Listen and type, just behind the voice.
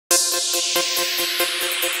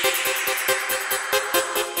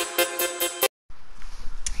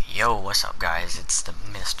Yo, what's up guys? It's the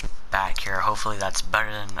Mist back here. Hopefully that's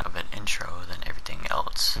better than of an intro than everything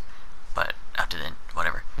else. But after then,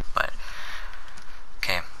 whatever. But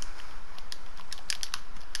okay.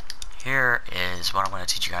 Here is what I'm going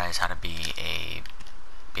to teach you guys how to be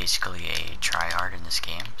basically a tryhard in this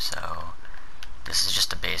game. So this is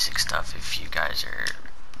just the basic stuff. If you guys are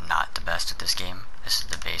not the best at this game, this is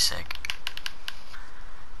the basic.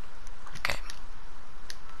 Okay.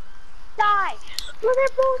 Die! Well,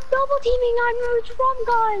 they're both double teaming on your drum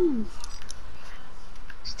guns!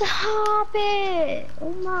 Stop it!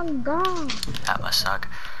 Oh my god. That must suck.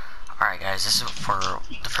 Alright guys, this is for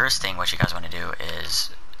the first thing. What you guys want to do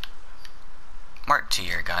is mark to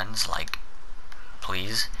your guns, like,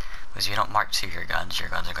 please. Because if you don't mark to your guns are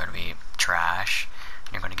going to be trash.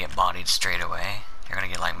 And you're going to get bodied straight away. You're going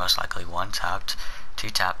to get, like, most likely one tapped,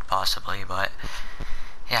 two tapped possibly, but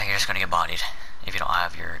yeah, you're just going to get bodied if you don't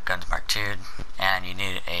have your guns marked to, and you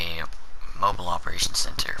need a mobile operations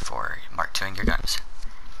center for mark 2ing your guns.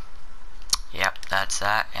 Yep, that's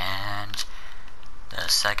that. And the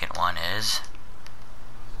second one is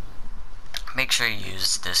make sure you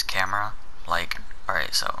use this camera. Like,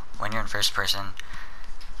 alright, so when you're in first person,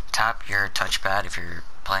 tap your touchpad if you're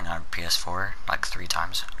playing on PS4 like 3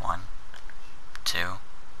 times. 1, 2,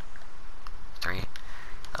 3.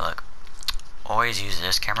 Look, always use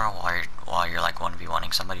this camera while you're like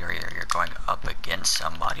 1v1ing somebody, or you're going up against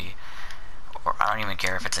somebody, or I don't even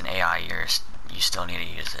care if it's an AI. You still need to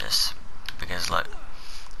use this, because look,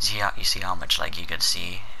 you see how much like you could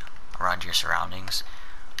see around your surroundings,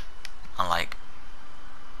 unlike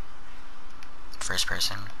first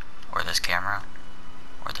person or this camera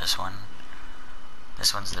or this one.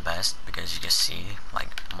 This one's the best because you just see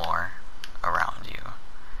like more around you.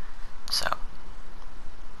 So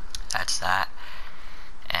that's that.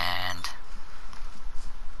 And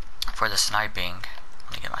for the sniping,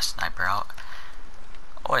 let me get my sniper out.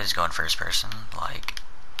 Always go in first person. Like,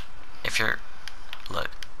 if you're, look,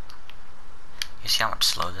 you see how much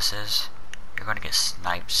slow this is? You're gonna get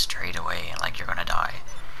sniped straight away and like you're gonna die.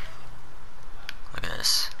 Look at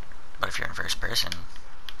this. But if you're in first person,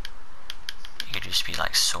 you could just be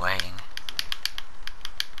like swaying.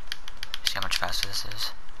 See how much faster this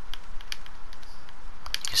is?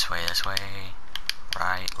 You sway this way,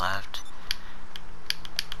 right, left.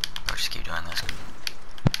 Or just keep doing this.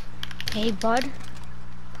 Hey, bud.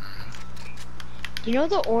 Do you know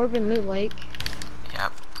the orb in Loot Lake?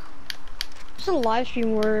 Yep. There's a live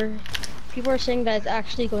stream where people are saying that it's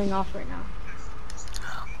actually going off right now.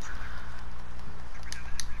 Oh.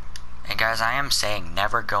 And guys, I am saying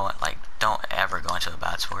never go, like, don't ever go into a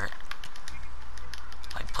bad sport.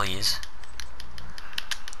 Like, please.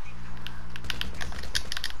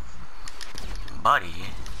 Buddy.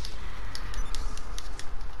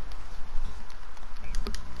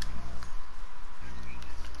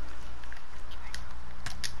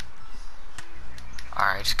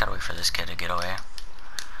 Alright, just gotta wait for this kid to get away.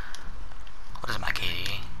 What is my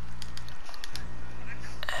KD?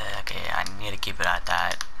 Okay, I need to keep it at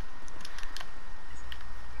that.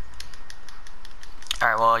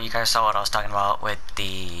 Alright, well, you guys saw what I was talking about with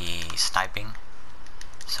the sniping.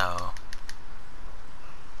 So,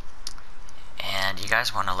 and you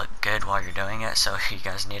guys want to look good while you're doing it, so you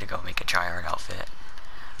guys need to go make a tryhard outfit.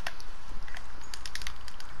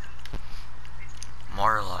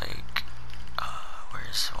 More like,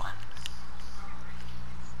 where's one?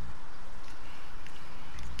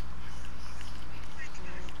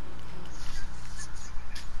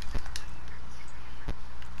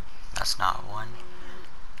 That's not one.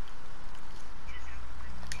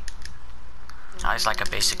 I just like a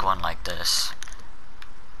basic one like this.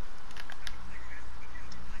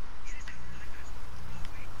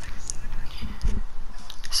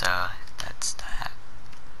 So that's that.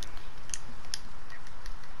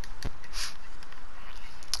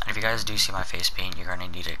 And if you guys do see my face paint, you're gonna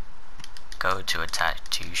need to go to a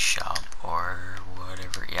tattoo shop or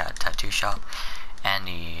whatever. Yeah, tattoo shop, and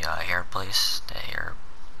the hair place, the hair,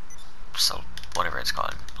 so whatever it's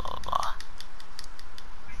called, blah blah blah.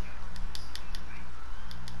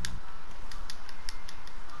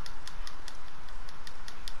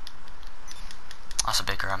 Also,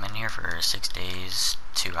 Baker, I'm in here for 6 days,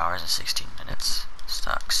 2 hours and 16 minutes.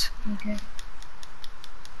 Sucks. Okay.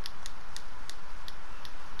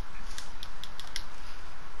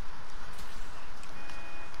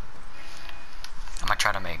 I might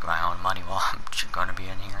try to make my own money while I'm going to be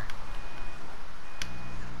in here.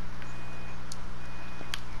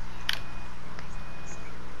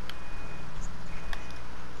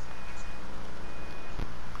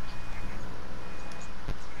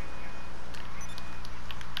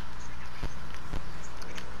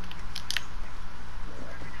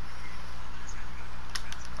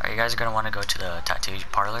 guys are going to want to go to the tattoo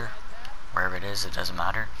parlor, wherever it is, it doesn't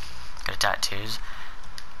matter. Go to tattoos,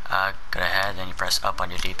 go ahead, then you press up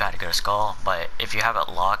on your D-pad to go to skull, but if you have it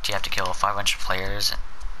locked, you have to kill 500 players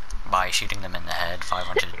by shooting them in the head,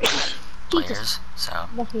 500 players, so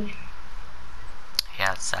Lucky.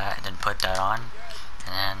 yeah, it's that, and then put that on,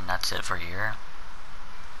 and then that's it for here.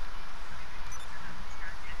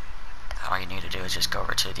 All you need to do is just go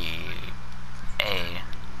over to the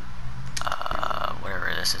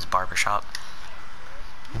whatever this is, barbershop.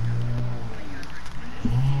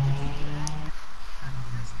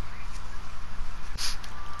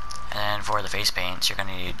 And for the face paints, you're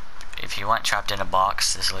gonna need, if you want trapped in a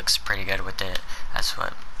box, this looks pretty good with it. That's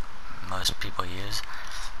what most people use.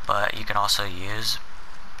 But you can also use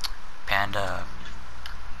Panda,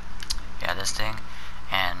 yeah, this thing,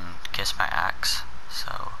 and Kiss My Axe.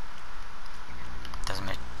 So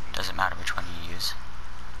doesn't matter which one you use.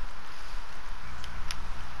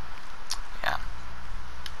 Yeah.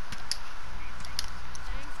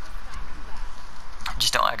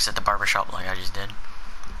 Just don't exit the barbershop like I just did. You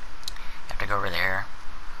have to go over there.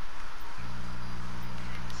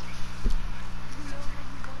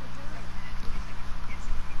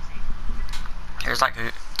 There's like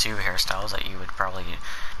 2 hairstyles that you would probably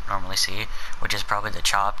normally see, which is probably the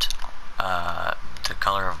chopped, the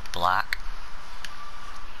color of black.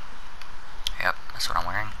 Yep, that's what I'm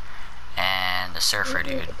wearing. And the surfer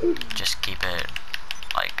dude, just keep it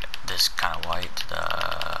like this kind of white,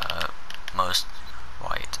 the most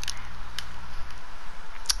white.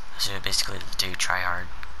 So basically the 2 Tryhard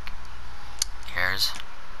hairs,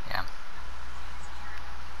 yeah.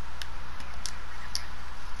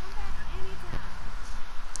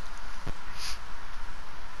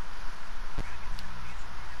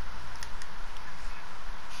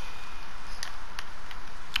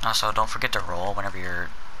 Also, don't forget to roll whenever you're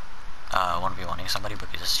 1v1ing somebody,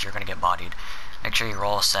 because you're gonna get bodied. Make sure you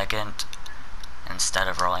roll second instead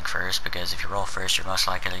of rolling first, because if you roll first, you're most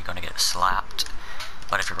likely gonna get slapped.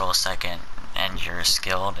 But if you roll second and you're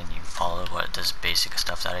skilled and you follow what this basic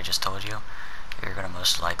stuff that I just told you, you're gonna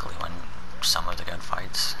most likely win some of the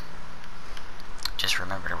gunfights. Just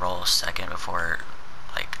remember to roll second before,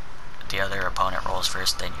 like, the other opponent rolls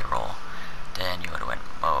first, then you roll. Then you would win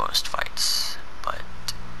most fights. But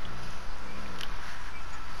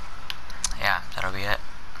yeah, that'll be it.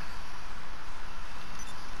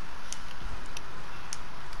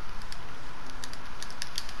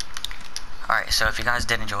 Alright, so if you guys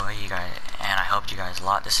did enjoy, and I helped you guys a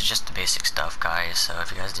lot, this is just the basic stuff, guys. So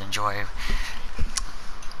if you guys did enjoy,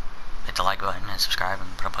 hit the like button and subscribe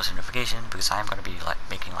and put on post notification, because I'm going to be like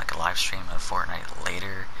making like a live stream of Fortnite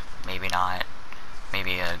later. Maybe not.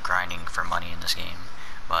 Maybe grinding for money in this game.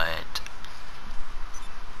 But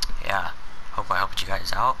yeah, hope I helped you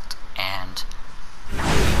guys out, and